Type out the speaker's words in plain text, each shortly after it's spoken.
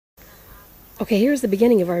Okay, here's the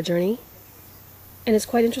beginning of our journey, and it's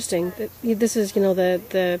quite interesting. This is,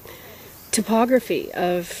 the topography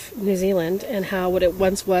of New Zealand and how what it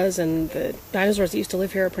once was, and the dinosaurs that used to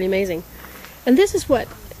live here are pretty amazing. And this is what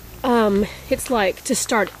it's like to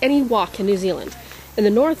start any walk in New Zealand. In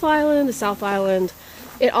the North Island, the South Island,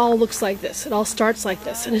 it all looks like this. It all starts like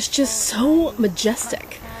this, and it's just so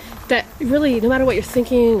majestic that really, no matter what you're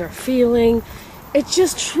thinking or feeling, it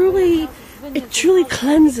truly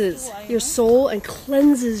cleanses your soul and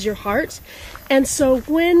cleanses your heart. And so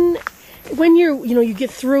when you get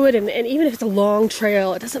through it, and even if it's a long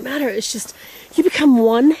trail, it doesn't matter. It's just, you become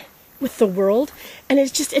one with the world, and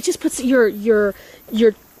it just puts your chi,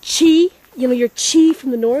 your chi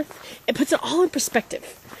from the north, it puts it all in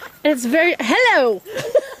perspective. And it's very, hello!